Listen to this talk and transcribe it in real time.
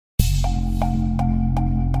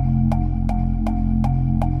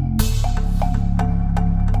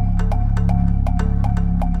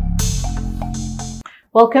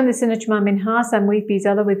Welcome, this is Najma Minhas. I'm Moeed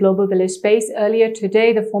Pirzada with Global Village Space. Earlier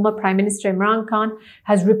today, the former Prime Minister Imran Khan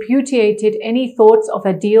has repudiated any thoughts of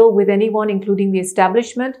a deal with anyone, including the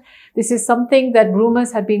establishment. This is something that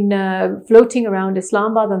rumors had been floating around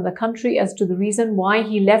Islamabad and the country as to the reason why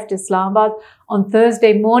he left Islamabad on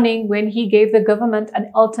Thursday morning when he gave the government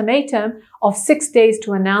an ultimatum of 6 days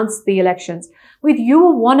to announce the elections. With you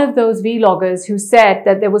were one of those vloggers who said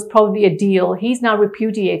that there was probably a deal. He's now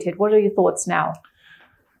repudiated. What are your thoughts now?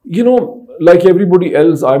 You know, like everybody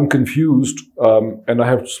else, I'm confused, and I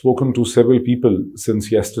have spoken to several people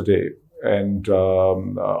since yesterday. And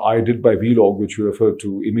I did my vlog, which you referred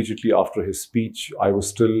to, immediately after his speech. I was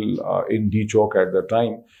still in NewYork at that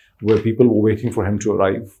time, where people were waiting for him to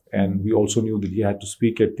arrive. And we also knew that he had to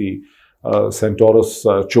speak at the Centaurus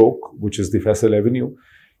Chowk, which is the Faisal Avenue.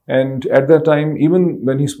 And at that time, even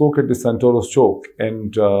when he spoke at the Centaurus Chowk,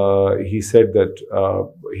 and he said that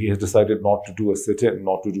he has decided not to do a sit-in,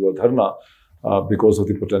 not to do a dharna, because of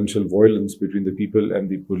the potential violence between the people and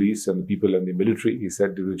the police and the people and the military. He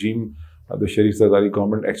said the regime, the Sharif Zardari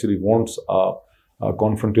government actually wants a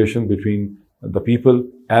confrontation between the people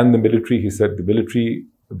and the military. He said the military,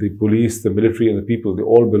 the police, the military and the people, they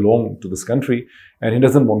all belong to this country, and he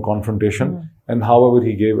doesn't want confrontation. And however,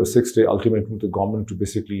 he gave a 6-day ultimatum to the government to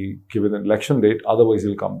basically give it an election date, otherwise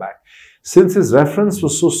he'll come back. Since his reference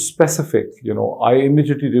was so specific, you know, I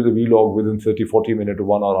immediately did a vlog within 30, 40 minutes to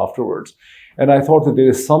 1 hour afterwards. And I thought that there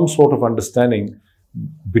is some sort of understanding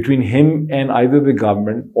between him and either the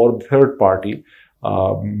government or the third party,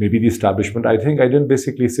 maybe the establishment. I think I didn't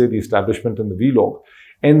basically say the establishment in the vlog.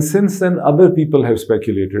 And since then, other people have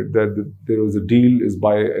speculated that there was a deal is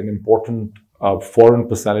by an important foreign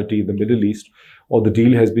personality in the Middle East, or the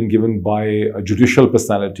deal has been given by a judicial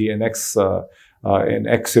personality, an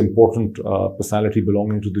ex-important personality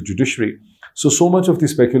belonging to the judiciary. So much of the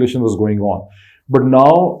speculation was going on. But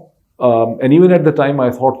now, and even at the time,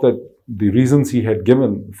 I thought that the reasons he had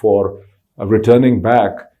given for returning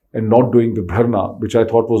back and not doing the dharna, which I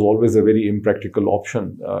thought was always a very impractical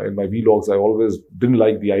option. In my vlogs, I always didn't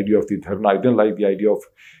like the idea of the dharna. I didn't like the idea of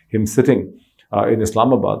him sitting in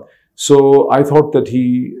Islamabad. So I thought that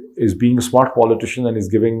he is being a smart politician and is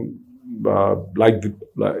giving the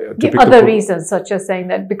other reasons, such as saying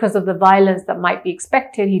that because of the violence that might be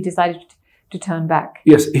expected, he decided to turn back.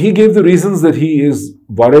 Yes, he gave the reasons that he is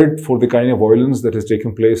worried for the kind of violence that has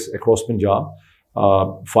taken place across Punjab.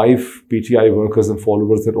 5 PTI workers and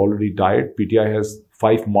followers had already died. PTI has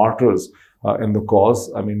 5 martyrs in the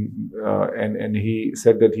cause. I mean, and he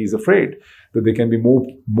said that he's afraid that there can be more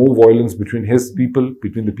violence between his people,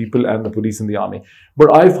 between the people and the police and the army.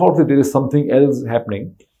 But I thought that there is something else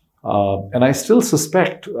happening. And I still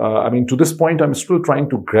suspect, I mean, to this point, I'm still trying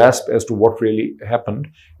to grasp as to what really happened.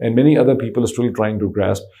 And many other people are still trying to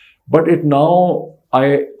grasp. But now,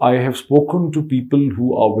 I have spoken to people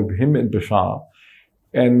who are with him in Peshawar,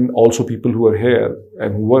 and also people who are here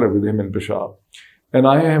and who were with him in Peshawar. And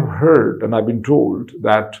I have heard, and I've been told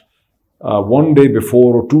that 1 day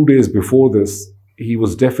before or 2 days before this, he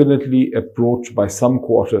was definitely approached by some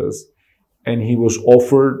quarters, and he was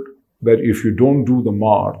offered that if you don't do the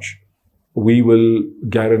march, we will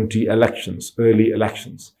guarantee elections, early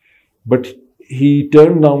elections. But he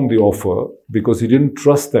turned down the offer because he didn't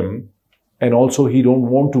trust them, and also he don't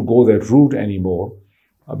want to go that route anymore,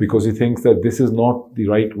 because he thinks that this is not the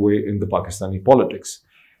right way in the Pakistani politics.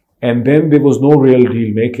 And then there was no real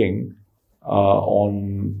deal making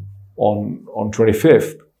on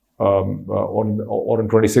 25th, or on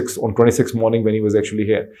 26th morning when he was actually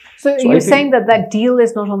here. So you're saying that that deal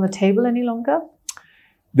is not on the table any longer?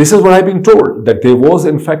 This is what I've been told, that there was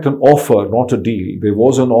in fact an offer, not a deal. There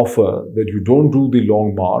was an offer that you don't do the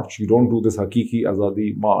long march, you don't do this Hakiki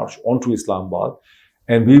Azadi march onto Islamabad,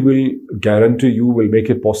 and we will guarantee you, will make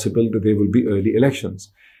it possible that there will be early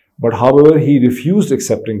elections. But however, he refused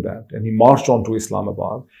accepting that, and he marched on to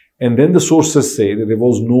Islamabad. And then the sources say that there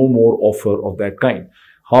was no more offer of that kind.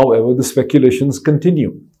 However, the speculations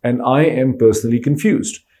continue, and I am personally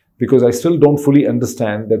confused because I still don't fully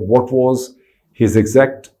understand that what was his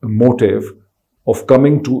exact motive of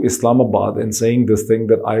coming to Islamabad and saying this thing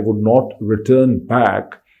that I would not return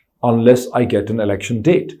back unless I get an election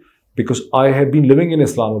date. Because I have been living in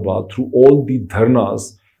Islamabad through all the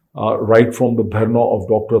dharnas, right from the dharna of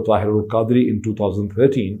Dr. Tahir al-Qadri in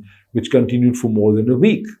 2013, which continued for more than a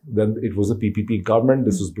week. Then it was a PPP government.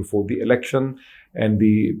 This was before the election. And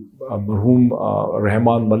the marhum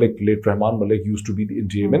Rahman Malik, late Rahman Malik, used to be the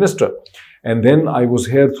interior minister. And then I was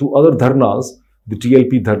here through other dharnas, the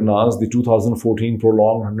TLP dharnas, the 2014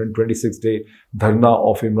 prolonged 126-day dharna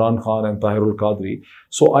of Imran Khan and Tahir al-Qadri.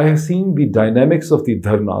 So I have seen the dynamics of the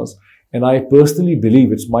dharnas, And I personally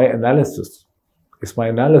believe, it's my analysis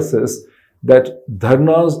that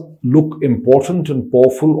dharnas look important and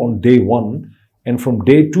powerful on day one, and from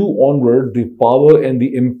day two onward, the power and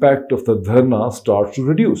the impact of the dharna starts to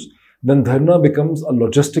reduce. Then dharna becomes a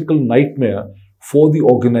logistical nightmare for the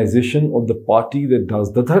organization or the party that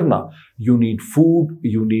does the dharna. You need food,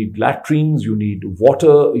 you need latrines, you need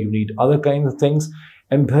water, you need other kinds of things.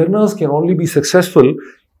 And dharnas can only be successful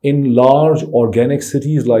in large organic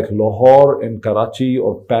cities like Lahore and Karachi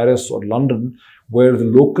or Paris or London, where the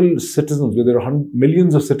local citizens, where there are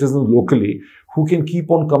millions of citizens locally who can keep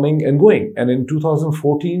on coming and going. And in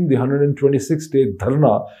 2014, the 126-day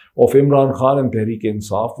dharna of Imran Khan and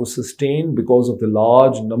Tehreek-e-Insaf was sustained because of the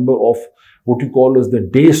large number of what you call as the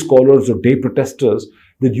day scholars or day protesters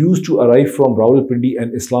that used to arrive from Rawalpindi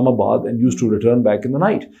and Islamabad and used to return back in the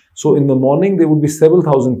night. So in the morning, there would be several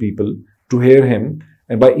thousand people to hear him.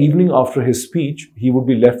 And by evening after his speech, he would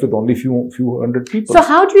be left with only few hundred people. So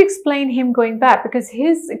how do you explain him going back? Because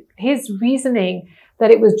his reasoning that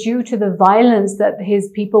it was due to the violence that his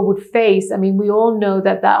people would face. I mean, we all know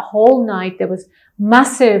that whole night there was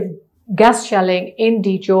massive gas shelling in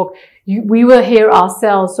NewYork. We were here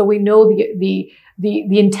ourselves, so we know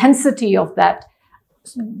the intensity of that.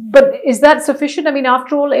 But is that sufficient? I mean,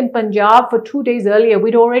 after all, in Punjab, for 2 days earlier,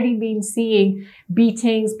 we'd already been seeing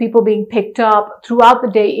beatings, people being picked up. Throughout the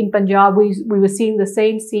day in Punjab, we were seeing the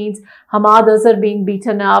same scenes. Hamad Azhar being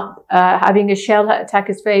beaten up, having a shell attack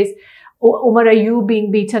his face. Umar Ayub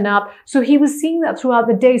being beaten up. So he was seeing that throughout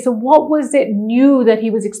the day. So what was it new that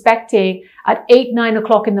he was expecting at 8, 9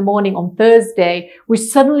 o'clock in the morning on Thursday, which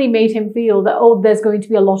suddenly made him feel that, oh, there's going to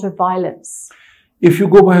be a lot of violence? If you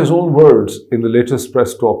go by his own words in the latest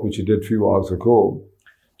press talk, which he did a few hours ago,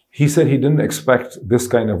 he said he didn't expect this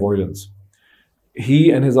kind of violence.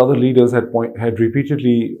 He and his other leaders had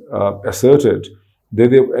repeatedly asserted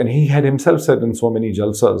that and he had himself said in so many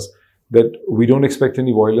jalsas, that we don't expect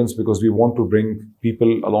any violence because we want to bring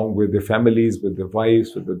people along with their families, with their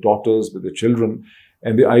wives, with their daughters, with their children.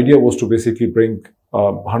 And the idea was to basically bring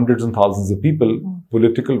hundreds and thousands of people.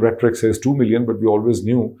 Political rhetoric says 2 million, but we always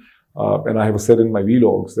knew, and I have said in my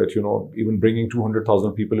vlogs that, you know, even bringing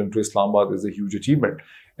 200,000 people into Islamabad is a huge achievement.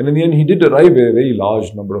 And in the end, he did arrive with a very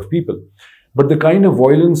large number of people. But the kind of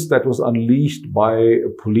violence that was unleashed by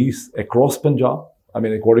police across Punjab, I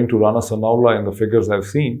mean, according to Rana Sanaullah and the figures I've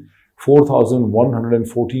seen,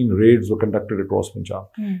 4,114 raids were conducted across Punjab.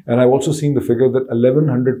 And I've also seen the figure that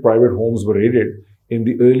 1,100 private homes were raided in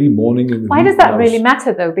the early morning. Why does that really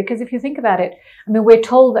matter though? Because if you think about it, I mean, we're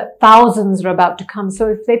told that thousands are about to come. So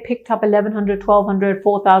if they picked up 1,100, 1,200,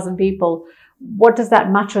 4,000 people, what does that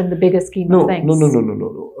matter in the bigger scheme of things? No.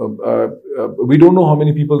 We don't know how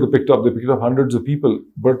many people they picked up. They picked up hundreds of people.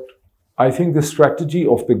 But I think the strategy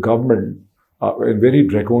of the government, a very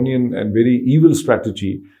draconian and very evil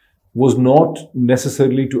strategy, was not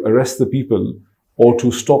necessarily to arrest the people or to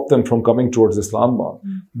stop them from coming towards Islamabad.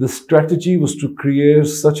 The strategy was to create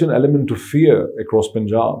such an element of fear across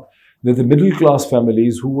Punjab that the middle class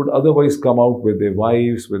families who would otherwise come out with their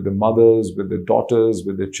wives, with their mothers, with their daughters,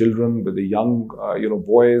 with their children, with the young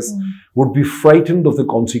boys, would be frightened of the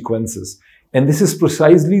consequences. And this is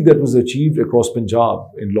precisely that was achieved across Punjab,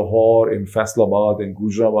 in Lahore, in Faisalabad, in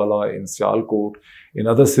Gujranwala, in Sialkot, in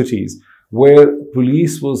other cities, where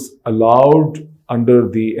police was allowed under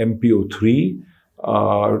the MPO3,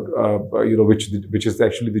 which is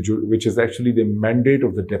actually the mandate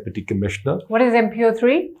of the Deputy Commissioner. What is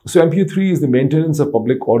MPO3? So MPO3 is the Maintenance of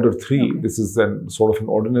Public Order 3. Okay. This is sort of an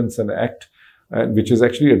ordinance and act, which is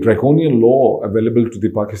actually a draconian law available to the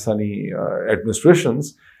Pakistani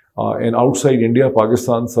administrations. And outside India,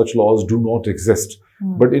 Pakistan, such laws do not exist.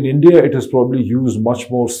 But in India, it is probably used much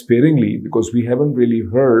more sparingly because we haven't really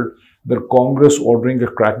heard the Congress ordering a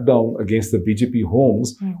crackdown against the BJP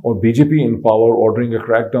homes or BJP in power ordering a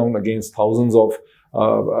crackdown against thousands of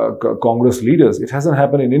Congress leaders. It hasn't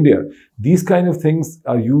happened in India. These kind of things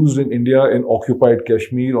are used in India in occupied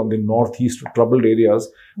Kashmir, on the northeast troubled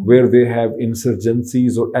areas where they have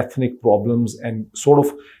insurgencies or ethnic problems and sort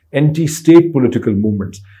of anti-state political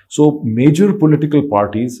movements. So major political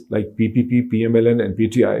parties like PPP, PMLN and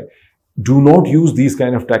PTI do not use these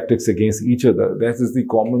kind of tactics against each other. That is the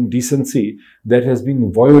common decency that has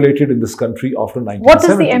been violated in this country after 1970s. What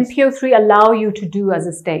does the MPO3 allow you to do as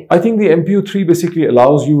a state? I think the MPO3 basically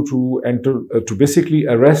allows you to enter, to basically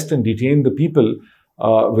arrest and detain the people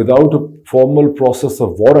without a formal process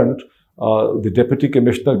of warrant. The Deputy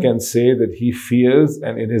Commissioner can say that he fears,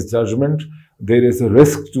 and in his judgment, there is a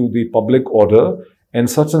risk to the public order, and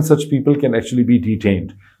such people can actually be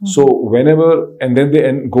detained. So whenever, and then they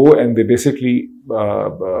go and they basically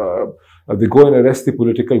they go and arrest the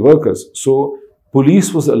political workers. So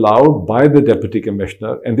police was allowed by the deputy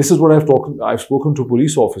commissioner, and this is what I've spoken to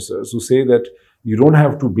police officers who say that you don't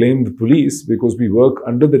have to blame the police because we work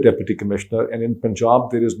under the deputy commissioner, and in Punjab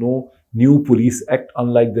there is no new police act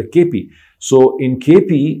unlike the KP. So in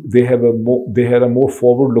KP they had a more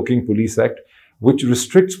forward-looking police act which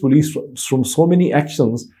restricts police from so many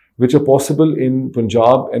actions which are possible in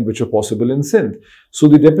Punjab and which are possible in Sindh. So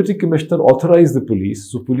the deputy commissioner authorized the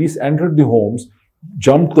police. So police entered the homes,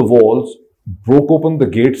 jumped the walls, broke open the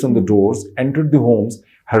gates and the doors, entered the homes,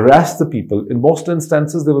 harassed the people. In most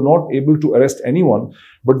instances, they were not able to arrest anyone,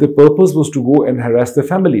 but the purpose was to go and harass their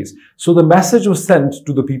families. So the message was sent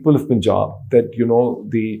to the people of Punjab that,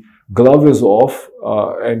 the glove is off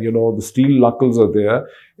and, the steel knuckles are there.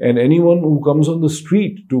 And anyone who comes on the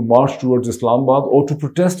street to march towards Islamabad or to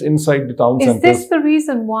protest inside the town centers. Is this the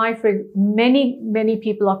reason why many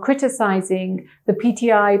people are criticizing the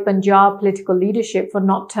PTI Punjab political leadership for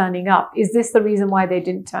not turning up? Is this the reason why they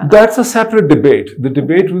didn't turn up? That's a separate debate. The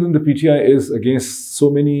debate within the PTI is against so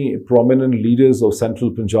many prominent leaders of central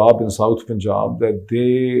Punjab and South Punjab that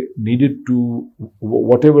they needed to,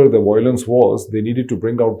 whatever the violence was, they needed to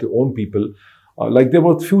bring out their own people. Like there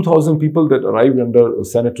were a few thousand people that arrived under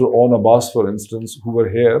Senator On Abbas, for instance, who were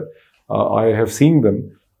here. I have seen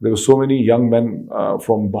them. There were so many young men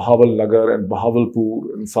from Bahawal Nagar and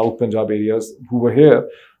Bahawalpur and South Punjab areas who were here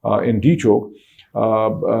in D-Chowk.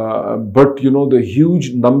 But, the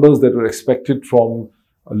huge numbers that were expected from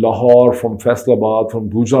Lahore, from Faisalabad, from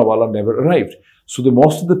Gujranwala never arrived. So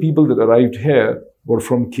most of the people that arrived here were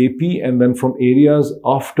from KP and then from areas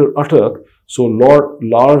after Attak. So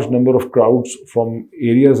large number of crowds from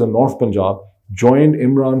areas in North Punjab joined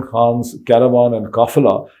Imran Khan's caravan and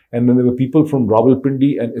kafala, and then there were people from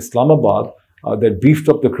Rawalpindi and Islamabad that beefed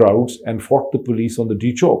up the crowds and fought the police on the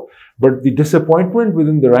D-Chowk. But the disappointment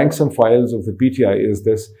within the ranks and files of the PTI is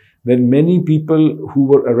this, that many people who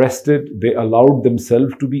were arrested, they allowed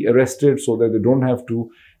themselves to be arrested so that they don't have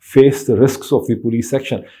to face the risks of the police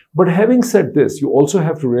action. But having said this, you also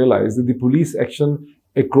have to realize that the police action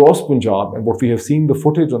across Punjab, and what we have seen the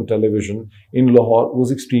footage on television in Lahore,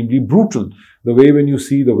 was extremely brutal. The way when you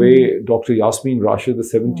see the way Dr. Yasmin Rashid, the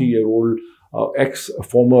 70-year-old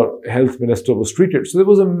ex-former health minister, was treated. So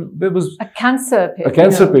there was a cancer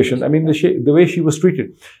patient. I mean, the way she was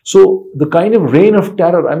treated. So the kind of reign of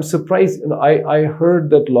terror, I'm surprised. I heard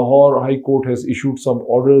that Lahore High Court has issued some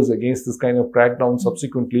orders against this kind of crackdown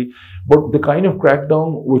subsequently. But the kind of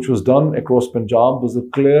crackdown which was done across Punjab was a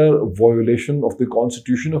clear violation of the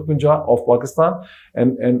Constitution of Punjab, of Pakistan,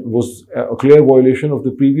 and was a clear violation of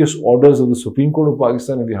the previous orders of the Supreme Court of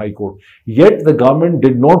Pakistan and the High Court. Yet the government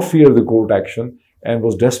did not fear the court action and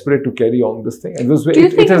was desperate to carry on this thing. And this way, do you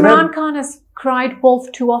think Imran Khan has cried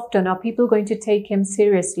wolf too often? Are people going to take him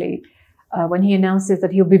seriously when he announces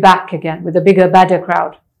that he'll be back again with a bigger, badder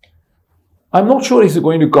crowd? I'm not sure he's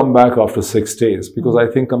going to come back after 6 days, because I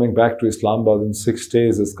think coming back to Islamabad in 6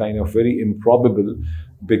 days is kind of very improbable,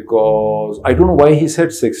 because I don't know why he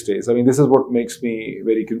said 6 days. I mean, this is what makes me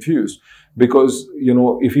very confused, because,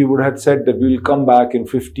 if he would have said that we will come back in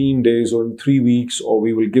 15 days or in 3 weeks, or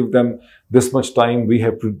we will give them this much time, we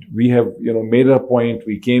have made our point,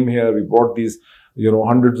 we came here, we brought these,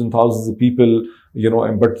 hundreds and thousands of people,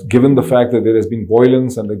 but given the fact that there has been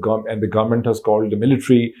violence and the government has called the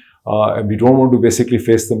military, and we don't want to basically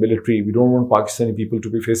face the military, we don't want Pakistani people to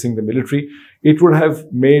be facing the military, it would have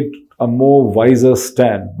made a more wiser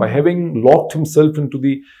stand. By having locked himself into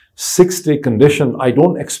the 6-day condition, I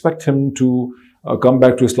don't expect him to come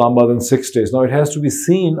back to Islamabad in 6 days. Now, it has to be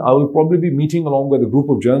seen. I will probably be meeting along with a group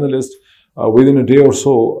of journalists within a day or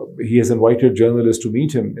so. He has invited journalists to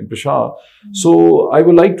meet him in Peshawar. So I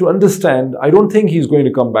would like to understand. I don't think he's going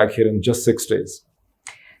to come back here in just 6 days.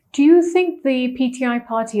 Do you think the PTI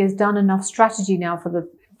party has done enough strategy now for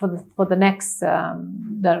the next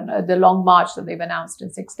the long march that they've announced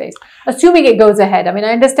in 6 days, assuming it goes ahead? I mean,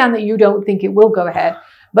 I understand that you don't think it will go ahead,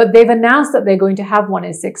 but they've announced that they're going to have one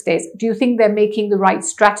in 6 days. Do you think they're making the right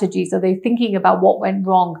strategies? Are they thinking about what went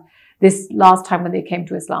wrong this last time when they came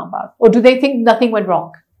to Islamabad, or do they think nothing went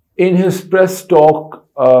wrong? In his press talk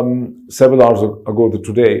several hours ago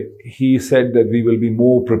today, he said that we will be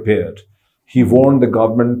more prepared. He warned the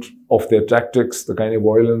government of their tactics, the kind of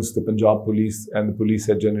violence the Punjab police and the police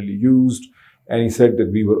had generally used. And he said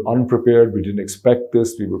that we were unprepared, we didn't expect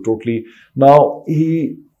this, we were totally... Now,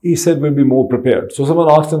 he said we'll be more prepared. So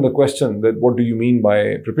someone asked him the question that, what do you mean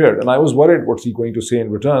by prepared? And I was worried, what's he going to say in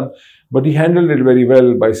return? But he handled it very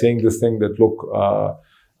well by saying this thing that, look,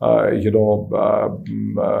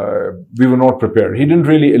 we were not prepared. He didn't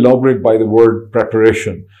really elaborate by the word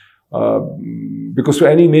preparation. because for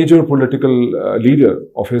any major political leader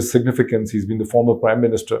of his significance, he's been the former prime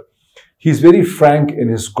minister, he's very frank in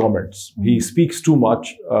his comments. He speaks too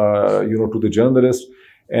much, to the journalists,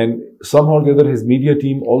 and somehow or the other, his media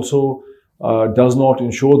team also does not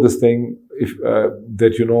ensure this thing, they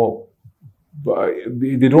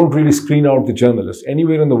don't really screen out the journalists.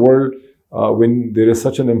 Anywhere in the world, when there is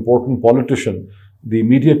such an important politician, the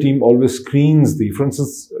media team always screens for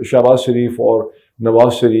instance, Shahbaz Sharif or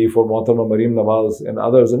Nawaz Sharif or Mohtarama Maryam Nawaz and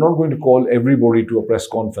others are not going to call everybody to a press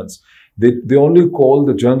conference. They only call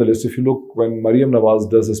the journalists. If you look, when Maryam Nawaz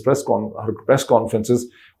does her press conferences,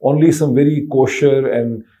 only some very kosher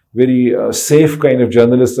and very safe kind of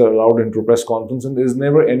journalists are allowed into a press conference, and there's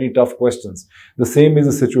never any tough questions. The same is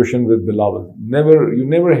the situation with Bilawal. You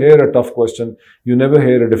never hear a tough question, you never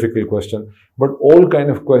hear a difficult question, but all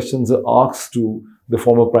kind of questions are asked to the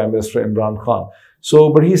former Prime Minister Imran Khan.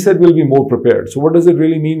 But he said we'll be more prepared. So what does it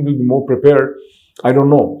really mean, we'll be more prepared? I don't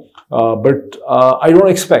know. But I don't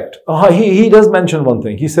expect. He does mention one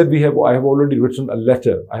thing. He said, I have already written a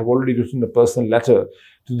letter. I have already written a personal letter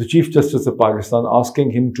to the Chief Justice of Pakistan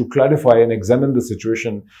asking him to clarify and examine the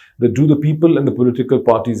situation, that do the people and the political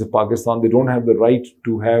parties of Pakistan, they don't have the right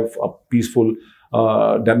to have a peaceful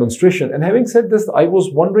demonstration. And having said this, I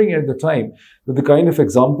was wondering at the time that the kind of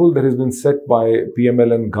example that has been set by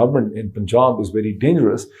PMLN government in Punjab is very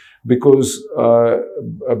dangerous, because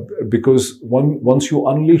once you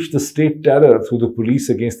unleash the state terror through the police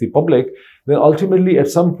against the public, then ultimately at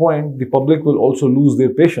some point the public will also lose their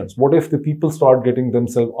patience. What if the people start getting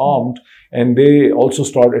themselves armed and they also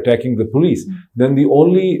start attacking the police? Then the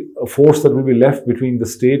only force that will be left between the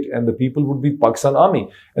state and the people would be Pakistan Army,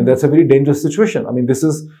 and that's a very dangerous situation. I mean, this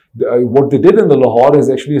is what they did in the Lahore is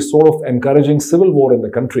actually a sort of encouraging civil war in the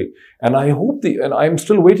country. And I hope and I'm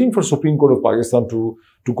still waiting for Supreme Court of Pakistan to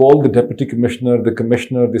call the Deputy Commissioner,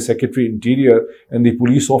 the Secretary Interior, and the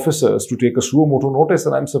police officers to take a suo motu notice.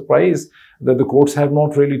 And I'm surprised that the courts have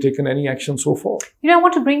not really taken any action so far. I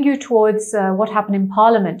want to bring you towards what happened in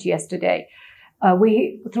Parliament yesterday.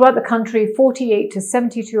 Throughout the country, 48 to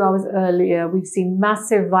 72 hours earlier, we've seen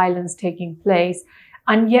massive violence taking place.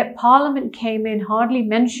 And yet Parliament came in, hardly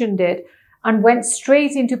mentioned it, and went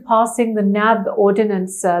straight into passing the NAB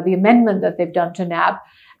ordinance, the amendment that they've done to NAB,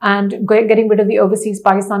 and getting rid of the overseas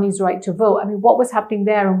Pakistanis' right to vote. I mean, what was happening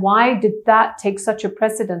there, and why did that take such a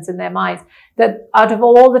precedence in their minds that out of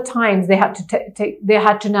all the times they had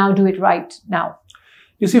to now do it right now?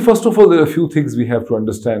 You see, first of all, there are a few things we have to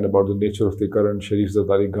understand about the nature of the current Sharif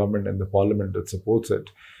Zardari government and the parliament that supports it.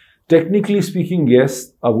 Technically speaking,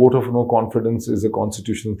 yes, a vote of no confidence is a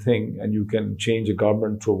constitutional thing, and you can change a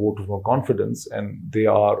government to a vote of no confidence, and they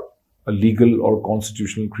are a legal or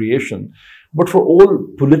constitutional creation. But for all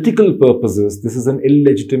political purposes, this is an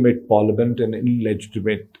illegitimate parliament and an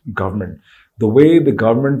illegitimate government. The way the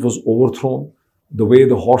government was overthrown, the way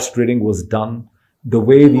the horse trading was done, the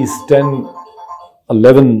way these 10,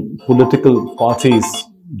 11 political parties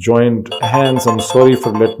joined hands. I'm sorry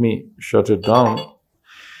for, let me shut it down.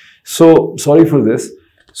 So, sorry for this.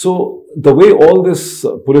 So, the way all this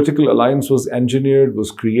political alliance was engineered,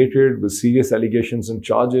 was created with serious allegations and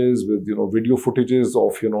charges, with, video footages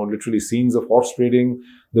of, literally scenes of horse trading,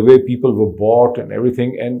 the way people were bought and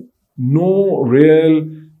everything, and no real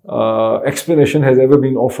explanation has ever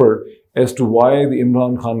been offered as to why the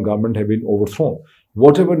Imran Khan government had been overthrown.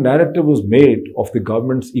 Whatever narrative was made of the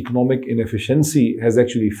government's economic inefficiency has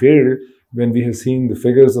actually failed, when we have seen the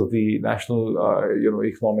figures of the National,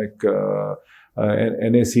 Economic,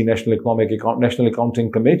 NAC, National Accounting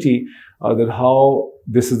Committee, that how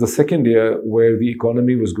this is the second year where the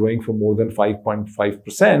economy was growing for more than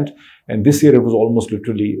 5.5%, and this year it was almost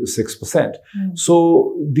literally 6%.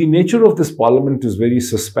 So the nature of this parliament is very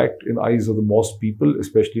suspect in the eyes of the most people,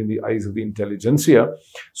 especially in the eyes of the intelligentsia.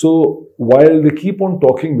 So while they keep on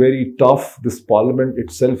talking very tough, this parliament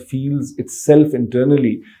itself feels itself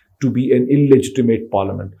internally to be an illegitimate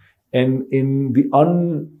parliament. And in the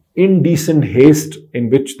indecent haste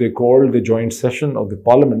in which they called the joint session of the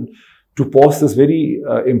parliament to pass this very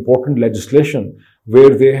important legislation,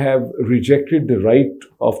 where they have rejected the right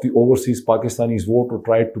of the overseas Pakistanis vote, or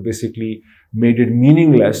tried to basically made it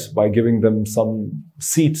meaningless by giving them some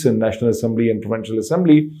seats in National Assembly and Provincial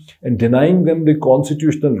Assembly, and denying them the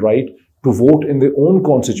constitutional right to vote in their own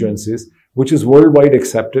constituencies, which is worldwide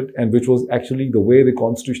accepted, and which was actually the way the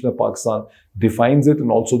Constitution of Pakistan defines it,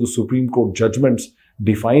 and also the Supreme Court judgments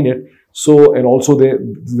define it. So, and also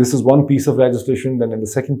this is one piece of legislation. Then in the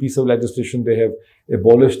second piece of legislation, they have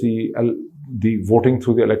abolished the the voting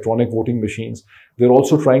through the electronic voting machines. They're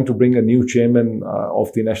also trying to bring a new chairman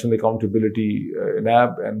of the National Accountability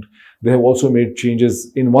NAB, and they have also made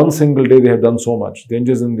changes. In one single day, they have done so much,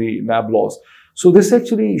 changes in the NAB laws. So this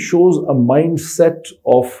actually shows a mindset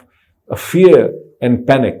of a fear and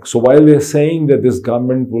panic. So while they're saying that this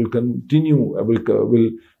government will continue,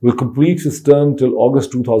 will complete its term till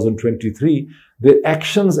August 2023, their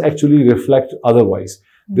actions actually reflect otherwise.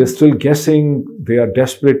 They're still guessing. They are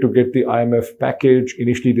desperate to get the IMF package.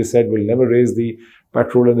 Initially, they said we'll never raise the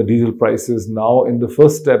petrol and the diesel prices. Now, in the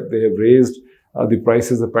first step, they have raised the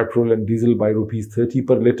prices of petrol and diesel by rupees 30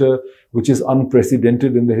 per litre, which is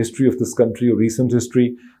unprecedented in the history of this country or recent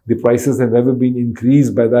history. The prices have never been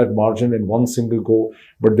increased by that margin in one single go.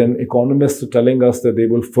 But then economists are telling us that they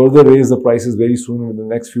will further raise the prices very soon in the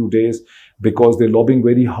next few days, because they're lobbying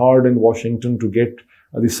very hard in Washington to get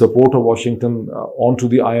the support of Washington onto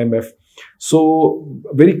the IMF. So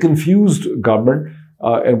very confused government.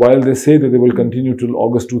 And while they say that they will continue till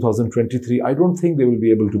August 2023, I don't think they will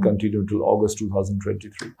be able to continue till August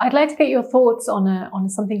 2023. I'd like to get your thoughts on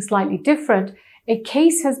something slightly different. A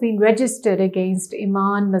case has been registered against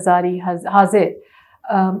Imran Hazir.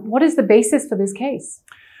 What is the basis for this case?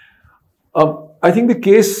 I think the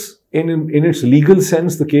case, in its legal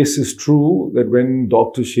sense, the case is true that when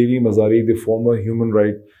Dr. Sharif Mazari, the former human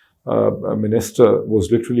rights minister,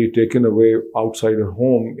 was literally taken away outside her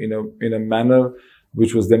home in a manner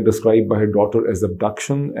which was then described by her daughter as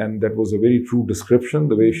abduction, and that was a very true description,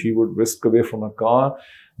 the way she would whisk away from a car.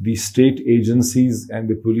 The state agencies and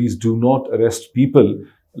the police do not arrest people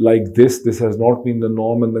like this. This has not been the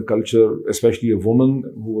norm in the culture, especially a woman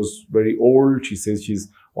who was very old. She says she's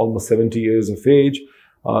almost 70 years of age.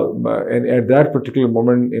 And at that particular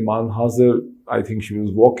moment, Imran Hazir, I think she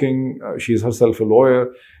was walking, she is herself a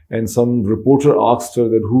lawyer, and some reporter asked her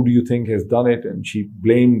that, who do you think has done it? And she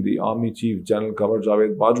blamed the Army Chief General Qamar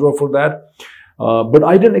Javed Bajwa for that. But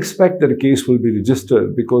I didn't expect that a case will be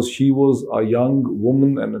registered, because she was a young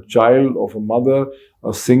woman and a child of a mother,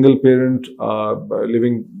 a single parent,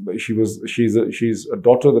 living. She's a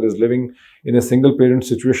daughter that is living in a single parent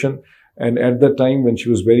situation. And at that time, when she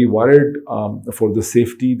was very worried for the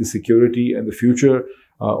safety, the security, and the future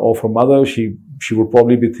of her mother, she would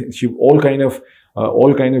probably be all kind of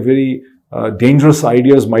very dangerous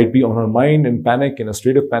ideas might be on her mind, in panic, in a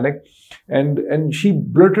state of panic, and she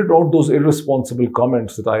blurted out those irresponsible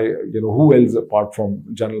comments that who else apart from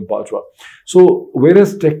General Bajwa. So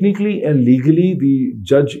whereas technically and legally the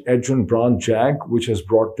judge adjoint branch JAG, which has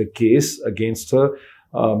brought the case against her,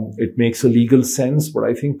 it makes a legal sense, but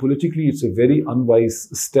I think politically it's a very unwise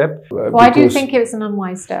step. Why do you think it's an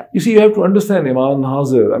unwise step? You see, you have to understand Imran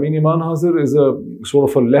Hazir. I mean, Imran Hazir is a sort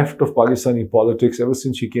of a left of Pakistani politics. Ever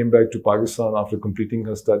since she came back to Pakistan after completing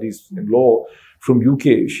her studies in law from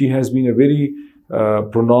UK, she has been a very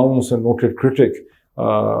pronounced and noted critic,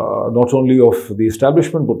 not only of the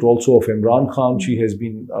establishment, but also of Imran Khan. She has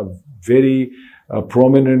been a very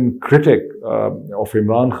prominent critic of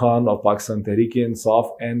Imran Khan, of Pakistan Tehreek-e-Insaf,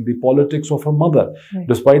 and the politics of her mother. Right.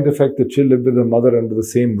 Despite the fact that she lived with her mother under the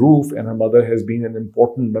same roof, and her mother has been an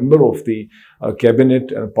important member of the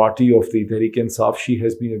cabinet and party of the Tehreek-e-Insaf, she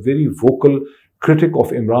has been a very vocal critic of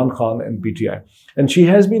Imran Khan and PTI. And she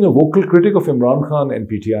has been a vocal critic of Imran Khan and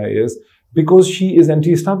PTI because she is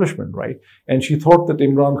anti-establishment, right? And she thought that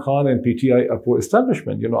Imran Khan and PTI are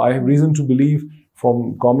pro-establishment. I have reason to believe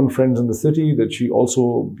from common friends in the city that she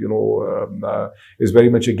also, is very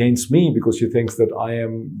much against me, because she thinks that I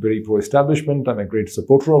am very pro-establishment. I'm a great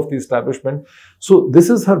supporter of the establishment. So this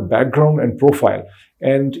is her background and profile.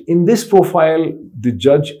 And in this profile, the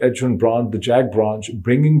judge adjoint branch, the JAG branch,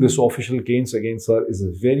 bringing this official case against her is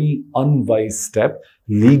a very unwise step.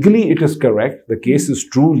 Legally, it is correct. The case is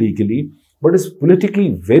true legally, but it's politically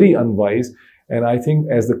very unwise. And I think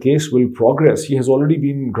as the case will progress, she has already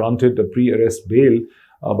been granted a pre-arrest bail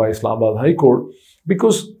by Islamabad High Court,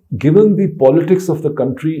 because given the politics of the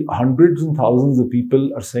country, hundreds and thousands of people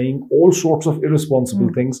are saying all sorts of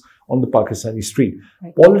irresponsible things on the Pakistani street.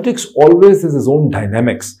 Right. Politics always has its own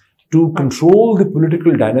dynamics. To control the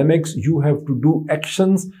political dynamics, you have to do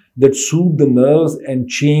actions that soothe the nerves and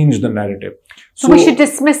change the narrative. So we should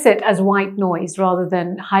dismiss it as white noise rather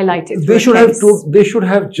than highlight it. They should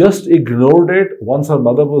have just ignored it. Once her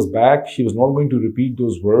mother was back, she was not going to repeat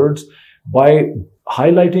those words. By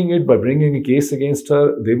highlighting it, by bringing a case against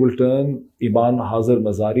her, they will turn Imran Hazir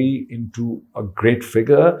Mazari into a great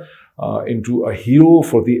figure, into a hero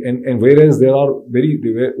for the and whereas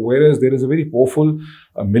there is a very powerful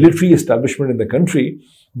military establishment in the country,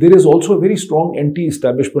 there is also a very strong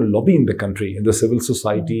anti-establishment lobby in the country, in the civil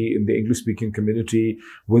society, in the English-speaking community,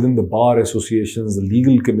 within the bar associations, the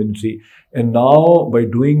legal community. And now, by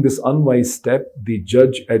doing this unwise step, the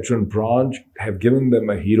judge, adjourn branch, have given them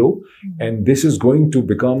a hero. And this is going to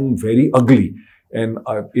become very ugly. And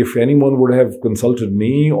if anyone would have consulted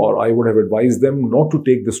me, or I would have advised them not to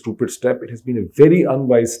take this stupid step, it has been a very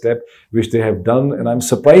unwise step which they have done, and I'm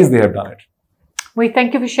surprised they have done it. We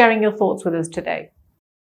thank you for sharing your thoughts with us today.